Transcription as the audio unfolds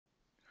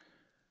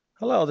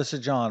Hello, this is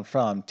John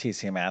from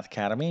TC Math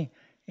Academy,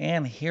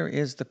 and here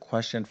is the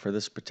question for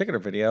this particular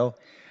video.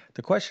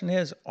 The question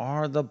is,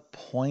 are the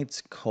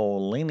points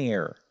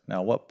collinear?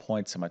 Now, what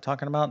points am I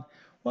talking about?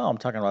 Well, I'm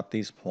talking about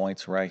these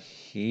points right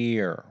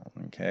here.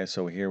 Okay,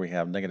 so here we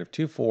have negative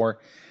 2, 4,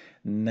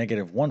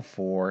 negative 1,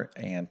 4,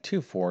 and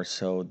 2, 4.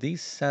 So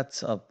these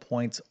sets of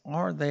points,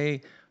 are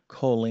they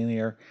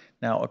collinear?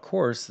 Now, of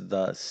course,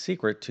 the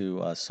secret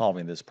to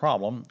solving this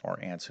problem or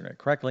answering it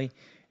correctly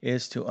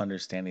is to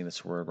understanding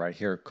this word right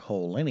here,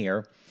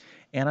 collinear.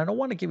 And I don't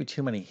want to give you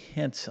too many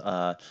hints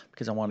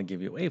because I want to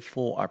give you a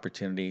full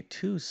opportunity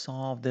to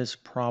solve this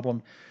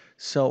problem.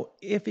 So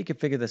if you can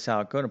figure this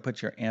out, go ahead and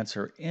put your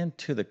answer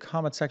into the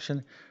comment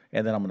section,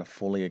 and then I'm going to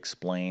fully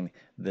explain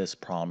this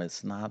problem.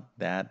 It's not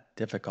that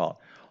difficult.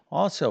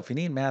 Also, if you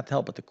need math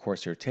help with the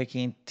course you're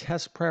taking,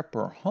 test prep,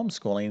 or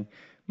homeschooling,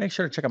 make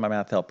sure to check out my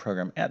math help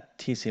program at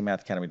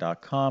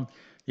tcmathacademy.com.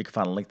 You can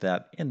find a link to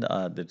that in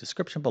the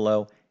description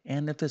below.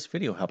 And if this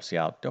video helps you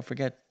out, don't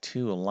forget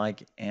to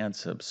like and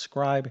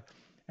subscribe,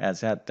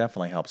 as that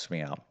definitely helps me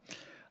out.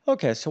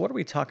 Okay, so what are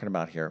we talking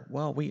about here?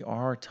 Well, we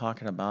are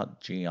talking about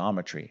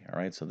geometry, all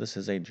right? So this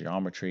is a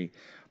geometry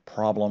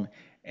problem,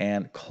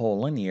 and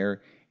collinear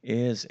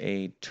is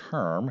a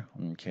term,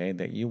 okay,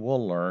 that you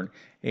will learn,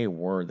 a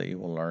word that you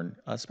will learn,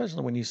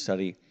 especially when you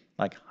study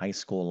like high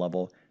school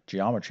level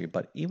geometry.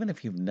 But even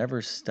if you've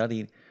never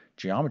studied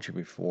geometry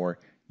before,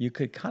 you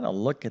could kind of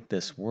look at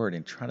this word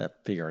and try to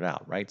figure it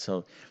out, right?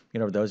 So,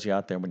 those of you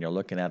out there, when you're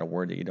looking at a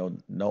word that you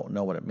don't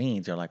know what it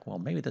means, you're like, well,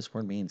 maybe this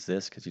word means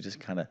this, because you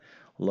just kind of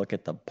look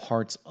at the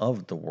parts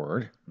of the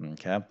word,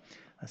 okay?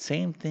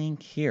 Same thing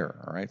here,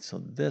 all right?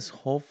 So this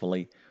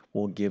hopefully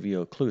will give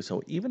you a clue.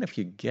 So even if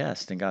you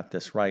guessed and got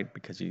this right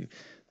because you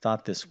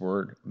thought this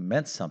word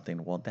meant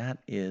something, well, that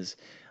is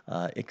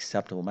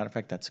acceptable. Matter of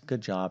fact, that's a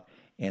good job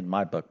in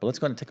my book. But let's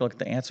go ahead and take a look at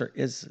the answer.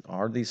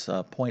 Are these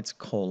points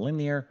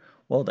collinear?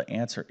 Well, the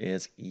answer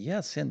is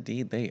yes,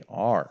 indeed they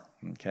are.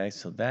 Okay,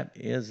 so that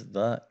is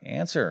the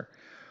answer.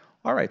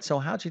 All right, so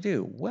how'd you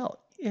do? Well,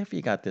 if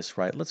you got this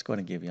right, let's go ahead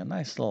and give you a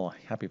nice little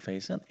happy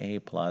face, an A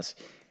plus,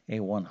 a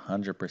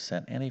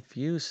 100%, and a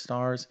few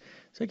stars,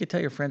 so you can tell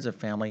your friends and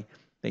family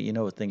that you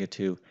know a thing or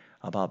two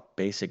about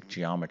basic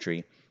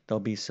geometry. They'll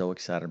be so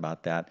excited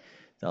about that.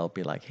 They'll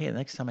be like, hey,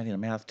 next time I need a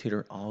math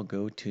tutor, I'll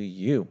go to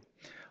you.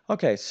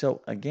 Okay,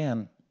 so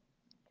again,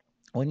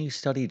 when you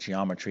study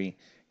geometry,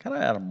 kind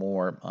of at a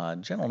more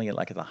generally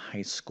like at the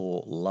high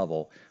school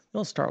level,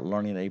 you'll start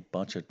learning a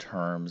bunch of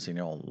terms and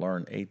you'll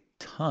learn a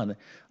ton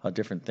of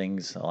different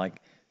things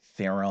like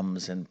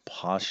theorems and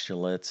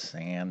postulates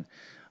and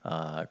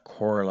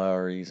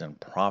corollaries and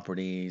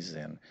properties,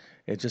 and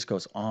it just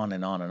goes on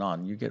and on and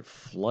on. You get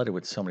flooded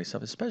with so many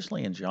stuff,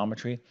 especially in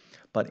geometry,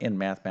 but in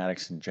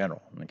mathematics in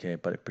general, okay?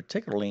 But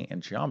particularly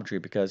in geometry,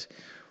 because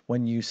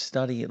when you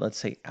study, let's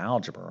say,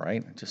 algebra,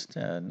 right? Just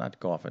not to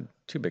go off on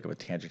too big of a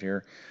tangent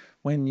here.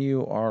 When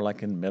you are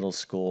like in middle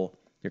school,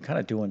 you're kind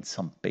of doing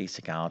some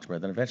basic algebra.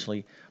 Then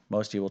eventually,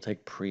 most of you will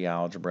take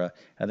pre-algebra,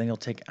 and then you'll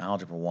take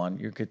algebra 1.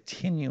 You're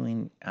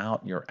continuing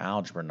out your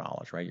algebra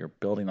knowledge, right? You're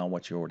building on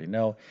what you already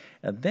know.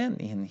 And then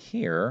in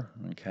here,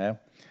 okay,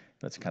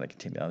 let's kind of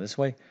continue down this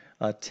way.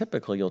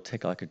 Typically, you'll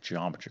take like a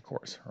geometry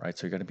course, right?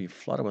 So you're going to be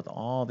flooded with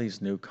all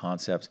these new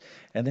concepts,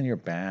 and then you're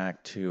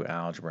back to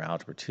algebra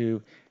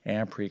 2,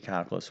 and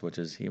pre-calculus, which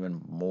is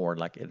even more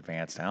like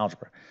advanced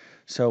algebra.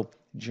 So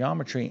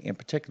geometry in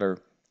particular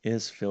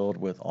is filled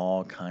with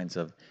all kinds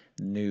of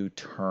new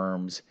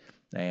terms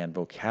and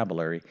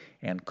vocabulary,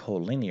 and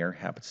collinear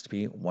happens to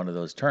be one of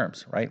those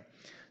terms, right?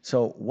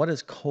 So what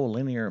does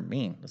collinear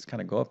mean? Let's kind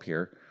of go up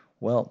here.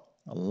 Well,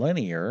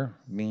 linear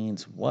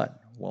means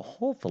what? Well,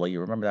 hopefully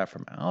you remember that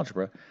from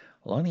algebra.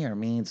 Linear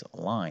means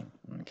line,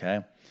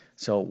 okay?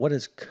 So what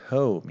does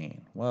co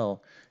mean?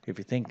 Well, if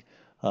you think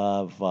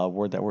of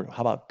that word,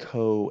 how about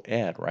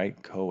co-ed,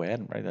 right?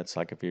 Co-ed, right? That's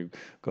like if you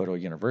go to a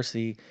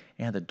university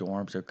and the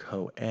dorms are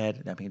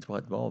co-ed, that means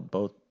what? Well,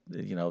 both,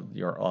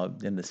 you're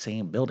in the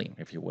same building,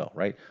 if you will,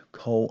 right?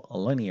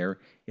 Co-linear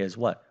is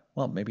what?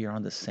 Well, maybe you're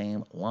on the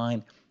same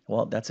line.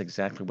 Well, that's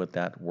exactly what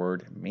that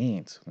word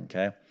means,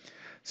 okay?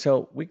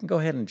 So we can go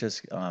ahead and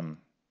just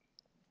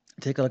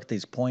take a look at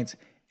these points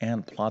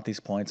and plot these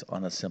points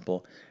on a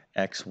simple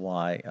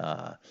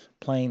XY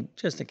plane,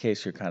 just in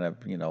case you're kind of,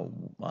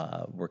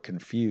 were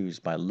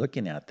confused by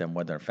looking at them,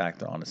 whether in fact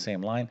they're on the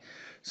same line.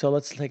 So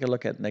let's take a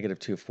look at negative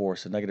 2, 4.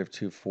 So negative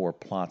 2, 4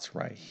 plots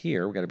right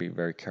here. We've got to be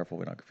very careful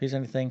we don't confuse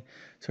anything.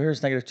 So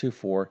here's negative 2,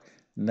 4.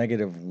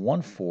 Negative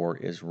 1, 4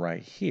 is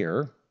right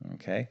here,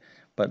 okay?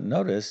 But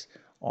notice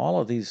all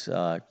of these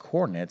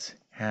coordinates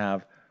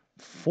have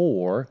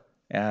 4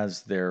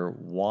 as their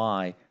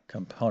y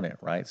component,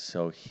 right?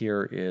 So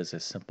here is a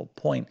simple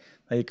point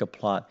that you could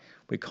plot.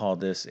 We call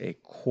this a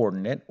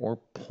coordinate or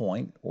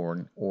point or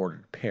an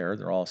ordered pair.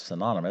 They're all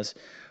synonymous,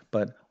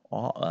 but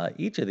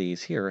each of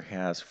these here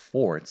has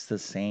 4. It's the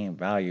same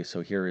value.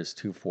 So here is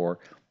 2, 4.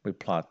 We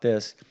plot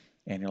this,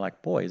 and you're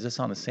like, boy, is this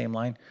on the same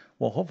line?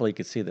 Well, hopefully you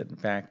can see that in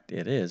fact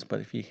it is, but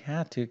if you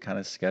had to kind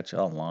of sketch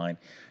a line,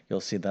 you'll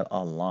see that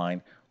a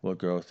line we'll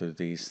go through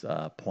these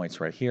points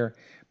right here,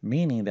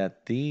 meaning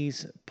that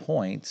these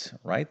points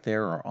right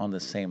there are on the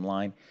same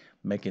line,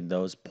 making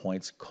those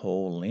points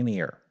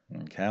collinear,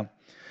 okay?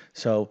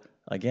 So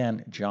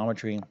again,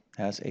 geometry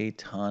has a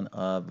ton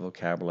of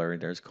vocabulary.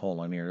 There's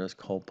collinear, there's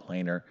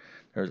coplanar,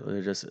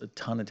 there's just a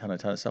ton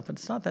of stuff. But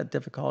it's not that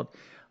difficult,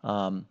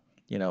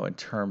 in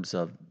terms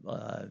of,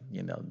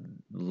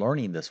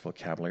 learning this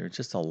vocabulary. It's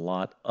just a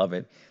lot of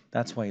it.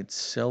 That's why it's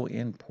so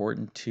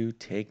important to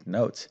take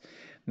notes.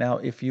 Now,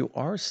 if you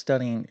are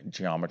studying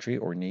geometry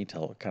or need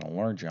to kind of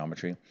learn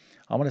geometry,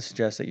 I'm going to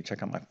suggest that you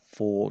check out my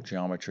full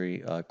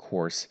geometry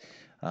course.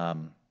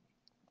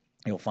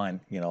 You'll find,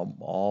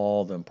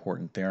 all the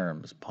important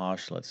theorems,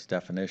 postulates,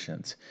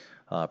 definitions,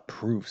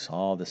 proofs,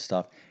 all this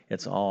stuff.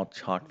 It's all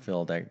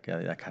chock-filled, that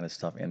kind of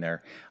stuff in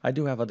there. I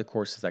do have other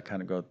courses that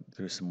kind of go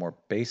through some more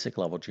basic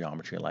level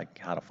geometry, like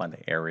how to find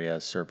the area,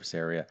 surface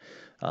area,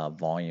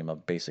 volume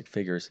of basic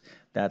figures.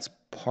 That's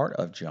part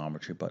of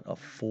geometry, but a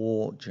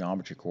full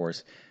geometry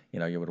course,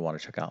 you would want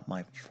to check out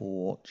my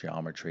full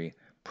geometry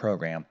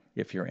program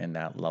if you're in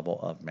that level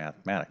of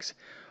mathematics.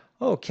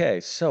 Okay,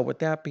 so with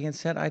that being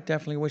said, I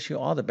definitely wish you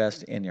all the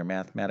best in your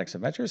mathematics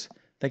adventures.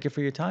 Thank you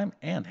for your time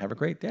and have a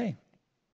great day.